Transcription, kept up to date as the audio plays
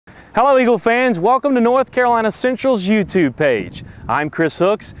Hello Eagle fans, welcome to North Carolina Central's YouTube page. I'm Chris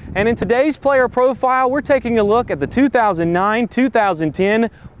Hooks, and in today's player profile we're taking a look at the 2009-2010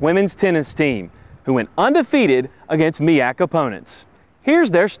 women's tennis team, who went undefeated against MEAC opponents.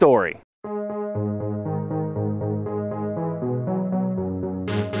 Here's their story.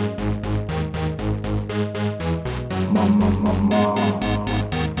 Mama.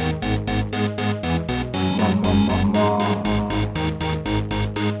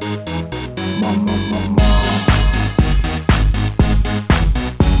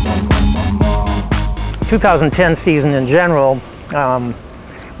 2010 season in general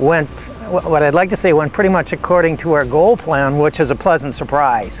went, what I'd like to say, went pretty much according to our goal plan, which is a pleasant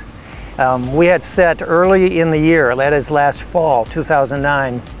surprise. We had set early in the year, that is last fall,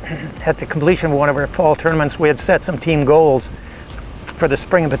 2009, at the completion of one of our fall tournaments, we had set some team goals for the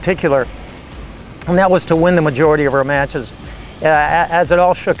spring in particular, and that was to win the majority of our matches. As it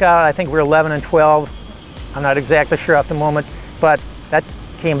all shook out, I think we were 11 and 12. I'm not exactly sure at the moment, but that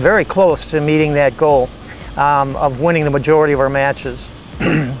came very close to meeting that goal of winning the majority of our matches.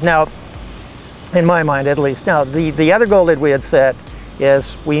 Now, in my mind at least. Now, the other goal that we had set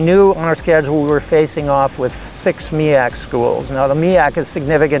is we knew on our schedule we were facing off with 6 MEAC schools. Now, the MEAC is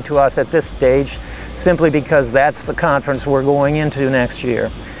significant to us at this stage simply because that's the conference we're going into next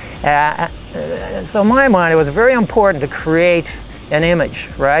year. So in my mind, it was very important to create an image,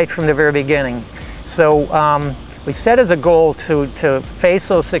 right, from the very beginning. So we set as a goal to face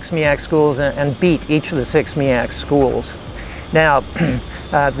those 6 MEAC schools and beat each of the 6 MEAC schools. Now,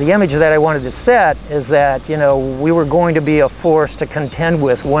 the image that I wanted to set is that, you know, we were going to be a force to contend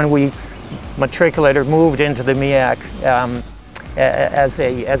with when we matriculated or moved into the MEAC as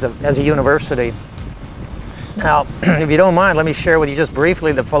a university. Now, if you don't mind, let me share with you just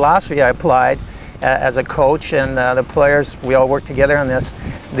briefly the philosophy I applied as a coach, and the players, we all worked together on this.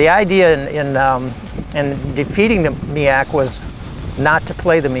 The idea in defeating the MEAC was not to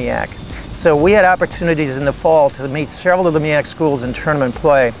play the MEAC. So we had opportunities in the fall to meet several of the MEAC schools in tournament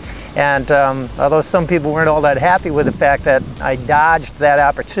play. And although some people weren't all that happy with the fact that I dodged that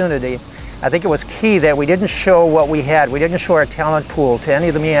opportunity, I think it was key that we didn't show what we had. We didn't show our talent pool to any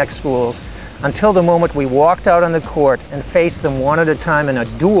of the MEAC schools until the moment we walked out on the court and faced them one at a time in a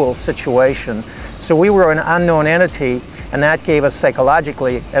duel situation. So we were an unknown entity, and that gave us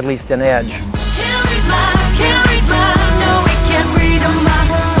psychologically at least an edge.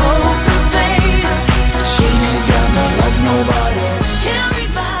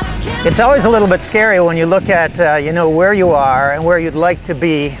 It's always a little bit scary when you look at you know, where you are and where you'd like to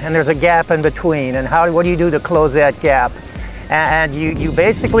be, and there's a gap in between, and what do you do to close that gap? And you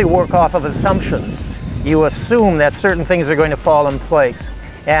basically work off of assumptions. You assume that certain things are going to fall in place.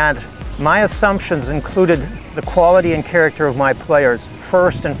 And my assumptions included the quality and character of my players,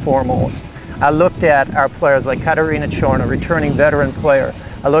 first and foremost. I looked at our players like Kateryna Chorna, returning veteran player.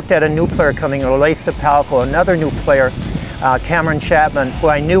 I looked at a new player coming in, Palco, another new player, Cameron Chapman, who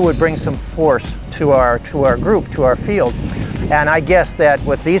I knew would bring some force to our group, to our field. And I guessed that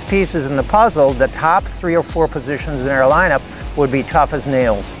with these pieces in the puzzle, the top 3 or 4 positions in our lineup would be tough as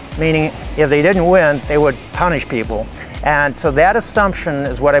nails, meaning if they didn't win, they would punish people. And so that assumption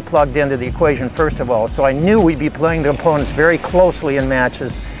is what I plugged into the equation first of all. So I knew we'd be playing the opponents very closely in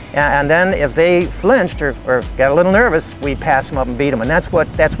matches, and then if they flinched or got a little nervous, we'd pass them up and beat them. And that's what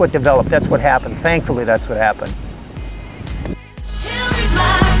developed, that's what happened. Thankfully, that's what happened.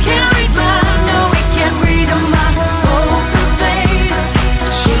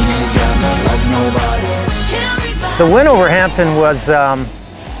 The win over Hampton was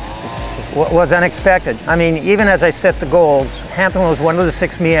unexpected. I mean, even as I set the goals, Hampton was one of the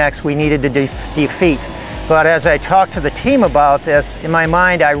 6 MEACs we needed to defeat. But as I talked to the team about this, in my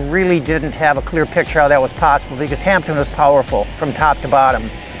mind, I really didn't have a clear picture how that was possible because Hampton was powerful from top to bottom.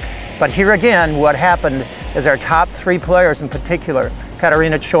 But here again, what happened is our top 3 players in particular,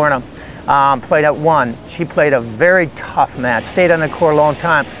 Kateryna Chorna, played at 1. She played a very tough match, stayed on the court a long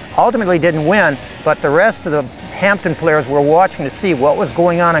time, ultimately didn't win, but the rest of the Hampton players were watching to see what was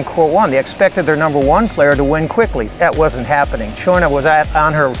going on in court 1. They expected their number 1 player to win quickly. That wasn't happening. Chorna was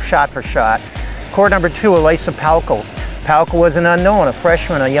on her shot for shot. Court number 2, Palco. Palco was an unknown, a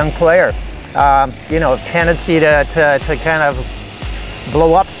freshman, a young player. You know, tendency to kind of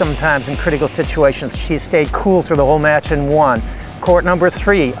blow up sometimes in critical situations. She stayed cool through the whole match and won. Court number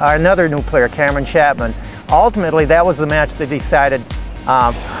 3, another new player, Cameron Chapman. Ultimately, that was the match that decided,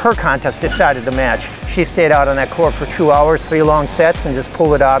 her contest decided the match. She stayed out on that court for 2 hours, 3 long sets, and just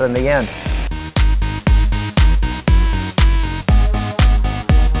pulled it out in the end.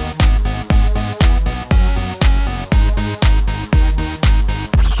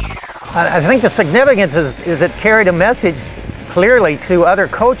 I think the significance is it carried a message clearly to other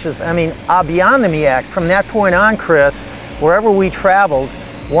coaches. I mean, beyond the MEAC, from that point on, Chris, wherever we traveled,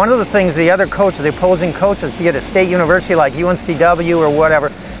 one of the things the other coaches, the opposing coaches, be it a state university like UNCW or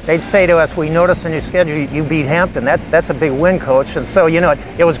whatever, they'd say to us, we noticed in your schedule you beat Hampton. That's a big win, coach. And so, you know,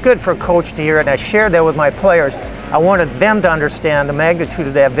 it was good for a coach to hear it, and I shared that with my players. I wanted them to understand the magnitude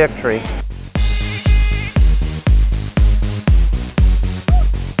of that victory.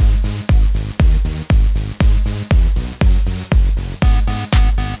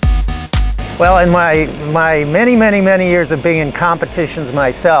 Well, in my many years of being in competitions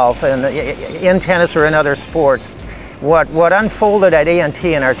myself, and in tennis or in other sports, what unfolded at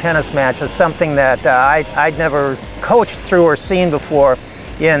A&T in our tennis match is something that I'd never coached through or seen before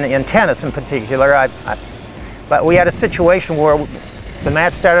in tennis in particular. But we had a situation where the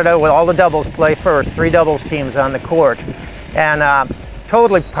match started out with all the doubles play first, 3 doubles teams on the court, and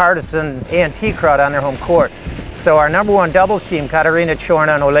totally partisan A&T crowd on their home court. So our #1 doubles team, Kateryna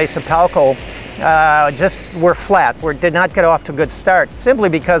Chorna and Olesa Palko, just were flat. Did not get off to a good start, simply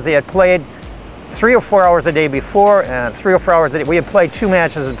because they had played 3 or 4 hours a day before, and 3 or 4 hours a day. We had played 2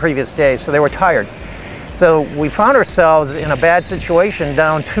 matches the previous day, so they were tired. So we found ourselves in a bad situation,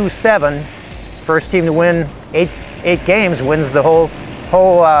 down 2-7. First team to win eight games wins the whole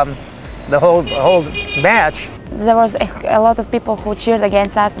match. There was a lot of people who cheered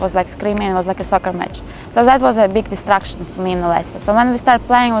against us. It was like screaming. It was like a soccer match. So that was a big distraction for me in the lesson. So when we started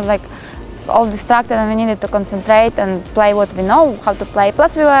playing, it was like all distracted, and we needed to concentrate and play what we know how to play.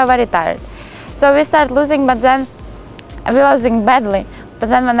 Plus, we were very tired. So we started losing, but then we were losing badly. But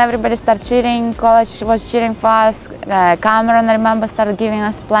then when everybody started cheering, college was cheering for us. Cameron, I remember, started giving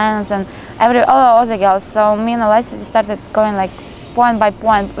us plans, and all the girls. So me and Alessia, we started going like point by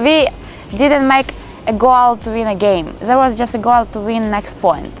point. We didn't make a goal to win a game. There was just a goal to win next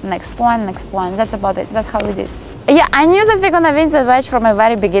point, next point, next point. That's about it. That's how we did. Yeah, I knew that we're gonna win the match from the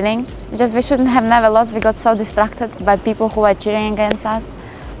very beginning. Just we shouldn't have never lost. We got so distracted by people who were cheering against us.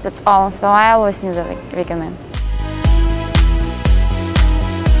 That's all. So I always knew that we can win.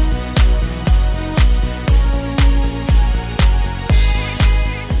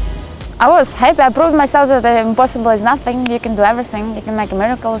 I was happy. I proved myself that impossible is nothing. You can do everything. You can make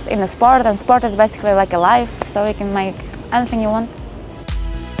miracles in a sport, and sport is basically like a life, so you can make anything you want.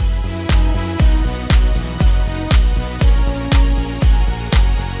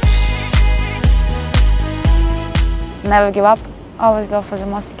 Never give up. Always go for the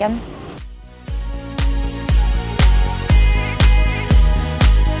most you can.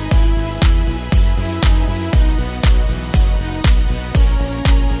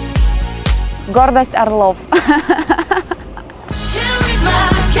 Гордость орлов.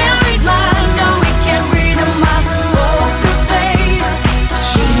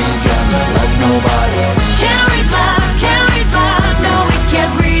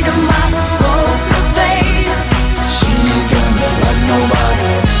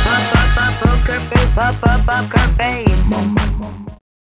 Poker face.